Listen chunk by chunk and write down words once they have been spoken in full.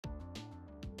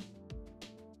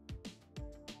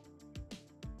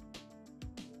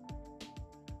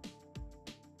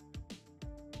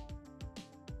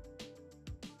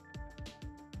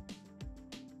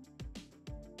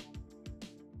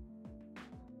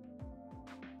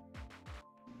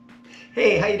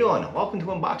Hey, how you doing? Welcome to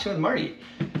Unboxing with Marty.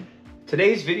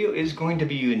 Today's video is going to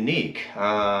be unique.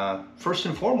 First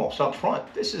and foremost, up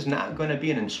front, this is not going to be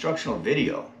an instructional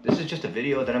video. This is just a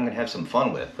video that I'm going to have some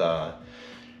fun with.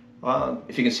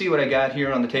 If you can see what I got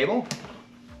here on the table,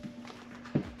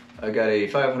 I got a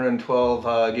 512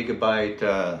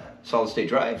 gigabyte solid state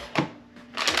drive.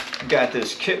 Got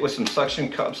this kit with some suction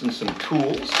cups and some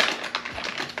tools.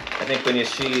 I think when you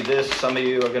see this, some of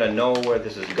you are going to know where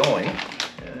this is going.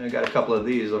 I got a couple of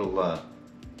these little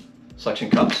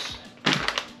suction cups.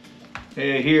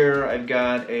 Here I've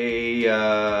got a,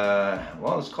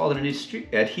 well, it's called an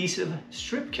adhesive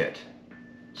strip kit.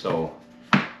 So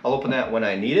I'll open that when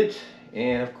I need it.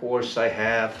 And of course I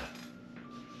have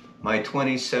my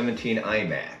 2017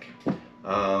 iMac.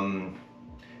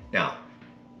 Now,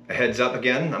 a heads up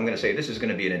again, I'm going to say this is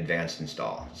going to be an advanced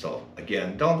install. So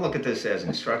again, don't look at this as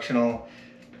instructional.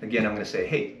 Again, I'm going to say,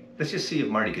 hey, let's just see if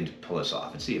Marty can pull this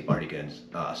off and see if Marty can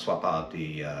swap out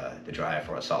the drive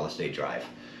for a solid state drive.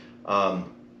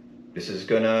 This is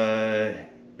going to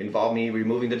involve me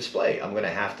removing the display. I'm going to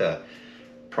have to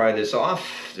pry this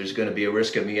off. There's going to be a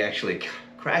risk of me actually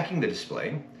cracking the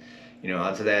display. You know,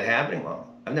 odds of that happening? Well,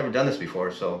 I've never done this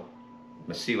before, so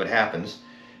let's see what happens.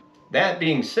 That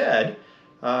being said,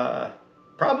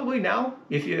 probably now,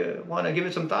 if you want to give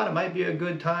it some thought, it might be a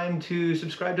good time to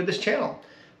subscribe to this channel.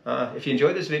 If you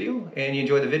enjoyed this video and you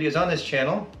enjoy the videos on this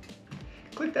channel,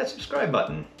 click that subscribe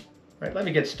button. All right, let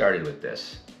me get started with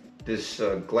this. This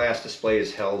glass display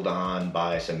is held on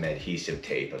by some adhesive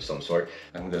tape of some sort.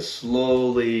 I'm going to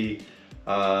slowly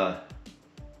cut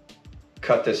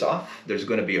this off. There's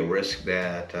going to be a risk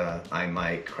that I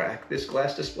might crack this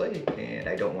glass display, and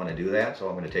I don't want to do that, so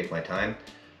I'm going to take my time.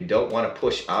 You don't want to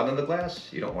push out on the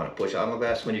glass. You don't want to push out on the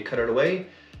glass when you cut it away.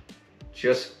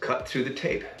 Just cut through the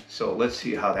tape. So let's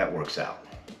see how that works out.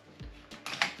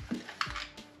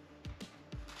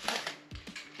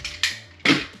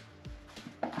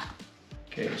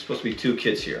 Okay, there's supposed to be two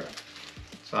kits here.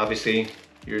 So obviously,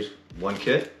 here's one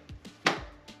kit.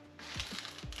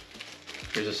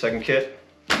 Here's a second kit.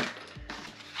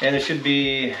 And there should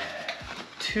be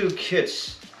two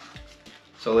kits.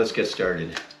 So let's get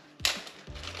started.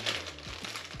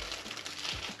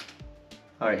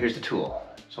 All right, here's the tool.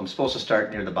 So I'm supposed to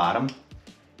start near the bottom,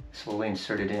 slowly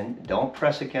insert it in. Don't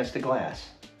press against the glass.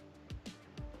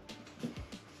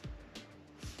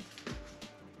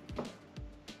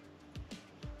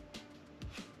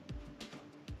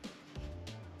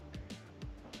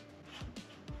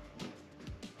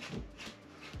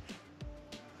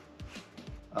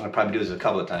 I'm gonna probably do this a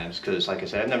couple of times because, like I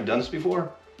said, I've never done this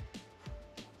before.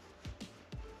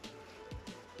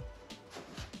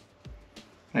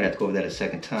 I'd have to go over that a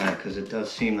second time because it does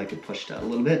seem like it pushed out a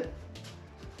little bit.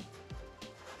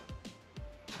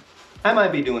 I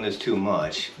might be doing this too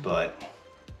much, but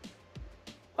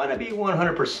I want to be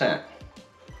 100%.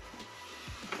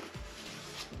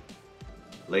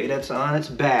 Lay that's on its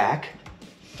back.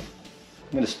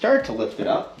 I'm going to start to lift it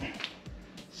up.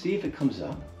 See if it comes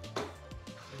up.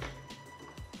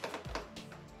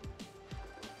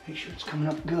 Make sure it's coming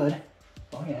up good.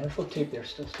 Oh yeah, the flip tape there's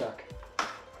still stuck.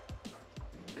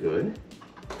 Good.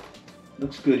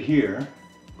 Looks good here.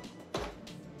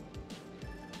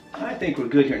 I think we're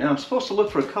good here. Now I'm supposed to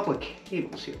look for a couple of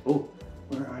cables here. Oh,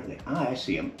 where are they? Ah, I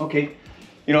see them. Okay.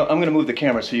 You know, I'm going to move the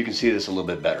camera so you can see this a little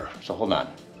bit better. So hold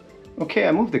on. Okay,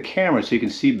 I moved the camera so you can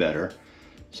see better.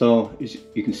 So as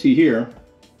you can see here,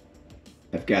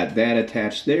 I've got that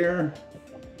attached there.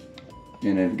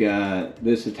 And I've got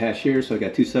this attached here. So I've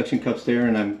got two suction cups there.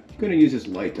 And I'm going to use this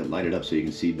light to light it up so you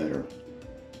can see better.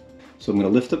 So I'm going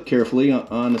to lift up carefully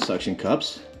on the suction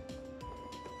cups.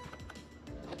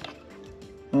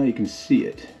 Oh, you can see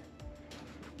it.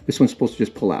 This one's supposed to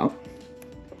just pull out.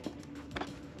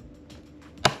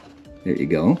 There you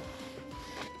go.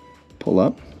 Pull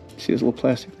up. See this little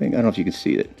plastic thing? I don't know if you can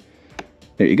see it.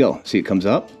 There you go. See, it comes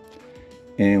up.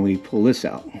 And we pull this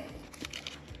out.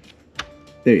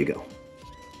 There you go.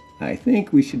 I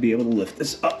think we should be able to lift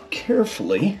this up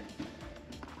carefully.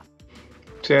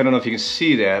 See, I don't know if you can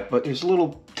see that, but there's a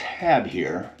little tab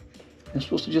here. I'm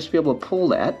supposed to just be able to pull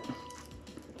that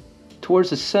towards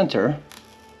the center,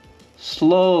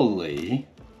 slowly.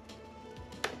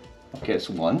 Okay, that's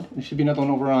one. There should be another one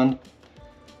over on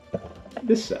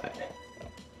this side.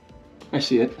 I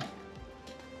see it.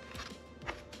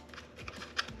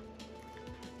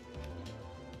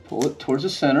 Pull it towards the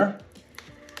center.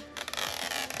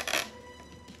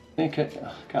 I think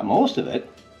I got most of it.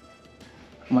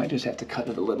 Might just have to cut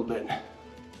it a little bit.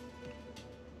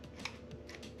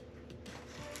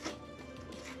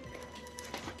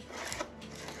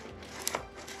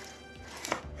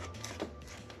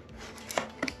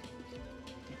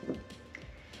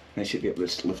 I should be able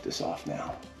to lift this off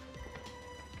now.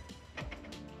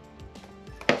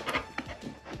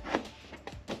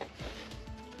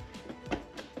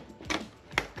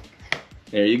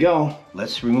 There you go.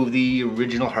 Let's remove the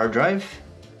original hard drive.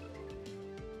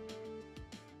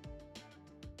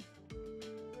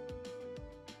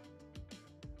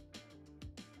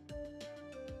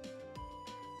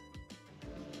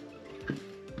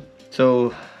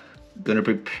 So, gonna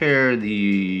prepare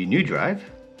the new drive.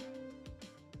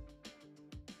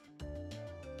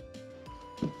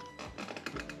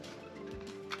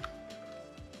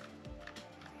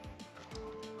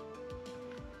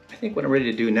 I think what I'm ready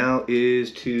to do now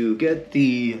is to get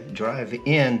the drive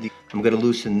in. I'm gonna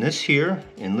loosen this here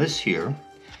and this here,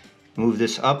 move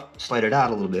this up, slide it out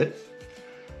a little bit,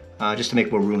 just to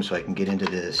make more room so I can get into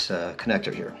this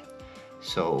connector here.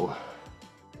 So,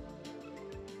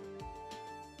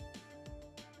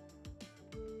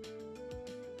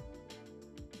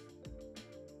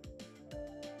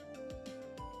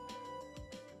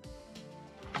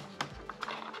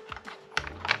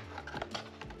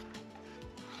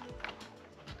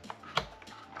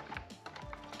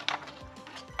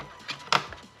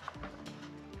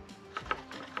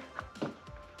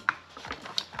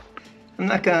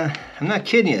 I'm not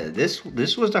kidding you. This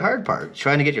was the hard part.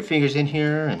 Trying to get your fingers in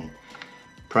here and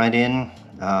pry it in.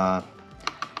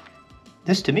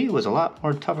 This to me was a lot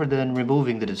more tougher than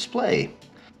removing the display.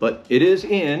 But it is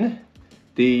in.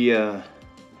 The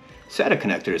SATA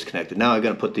connector is connected. Now I'm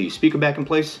gonna put the speaker back in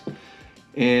place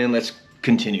and let's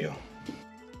continue.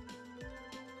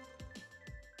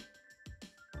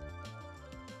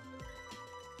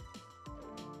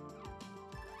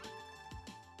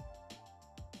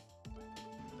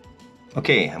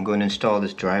 Okay, I'm going to install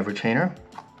this drive retainer.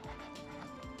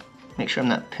 Make sure I'm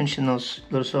not pinching those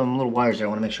little wires there. I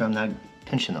want to make sure I'm not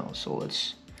pinching those. So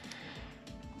let's.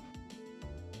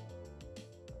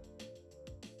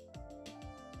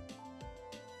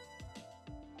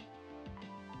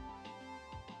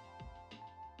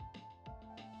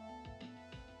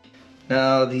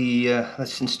 Now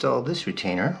let's install this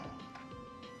retainer.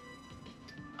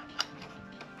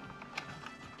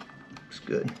 Looks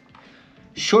good.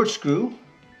 Short screw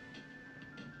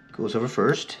goes over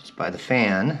first. It's by the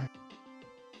fan.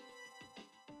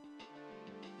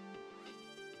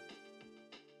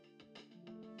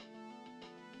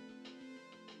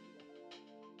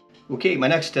 Okay, my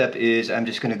next step is I'm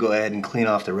just going to go ahead and clean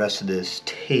off the rest of this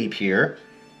tape here.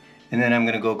 And then I'm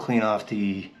going to go clean off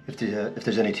if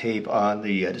there's any tape on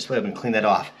the display, I'm going to clean that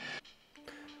off.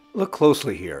 Look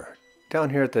closely here.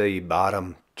 Down here at the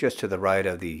bottom, just to the right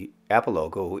of the Apple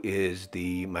logo, is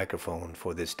the microphone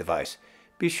for this device.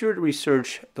 Be sure to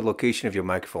research the location of your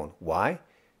microphone. Why?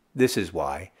 This is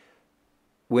why.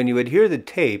 When you adhere the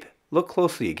tape, look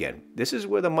closely again. This is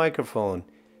where the microphone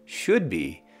should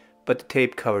be, but the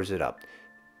tape covers it up.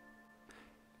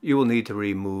 You will need to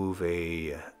remove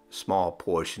a small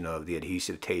portion of the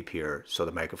adhesive tape here so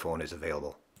the microphone is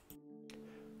available.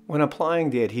 When applying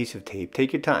the adhesive tape,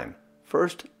 take your time.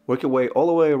 First, work your way all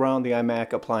the way around the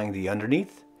iMac, applying the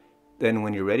underneath. Then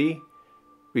when you're ready,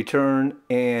 return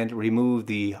and remove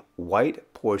the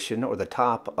white portion or the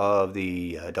top of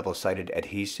the double-sided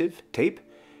adhesive tape.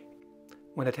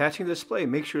 When attaching the display,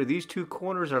 make sure these two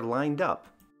corners are lined up.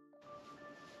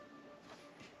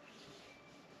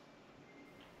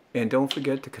 And don't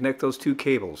forget to connect those two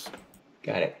cables.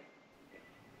 Got it.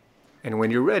 And when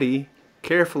you're ready,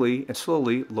 carefully and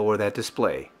slowly lower that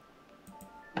display.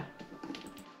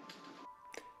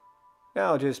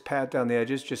 Now just pat down the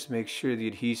edges just to make sure the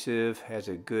adhesive has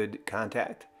a good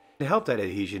contact. To help that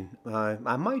adhesion,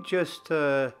 I might just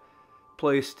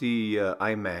place the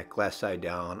iMac glass side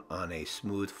down on a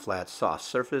smooth, flat, soft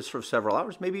surface for several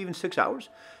hours, maybe even 6 hours,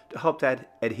 to help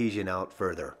that adhesion out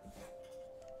further.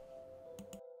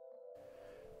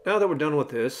 Now that we're done with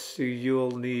this,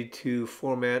 you'll need to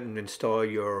format and install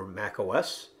your Mac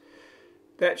OS.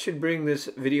 That should bring this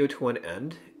video to an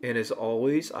end. And as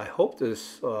always, I hope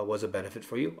this was a benefit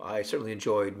for you. I certainly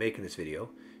enjoyed making this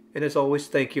video. And as always,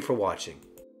 thank you for watching.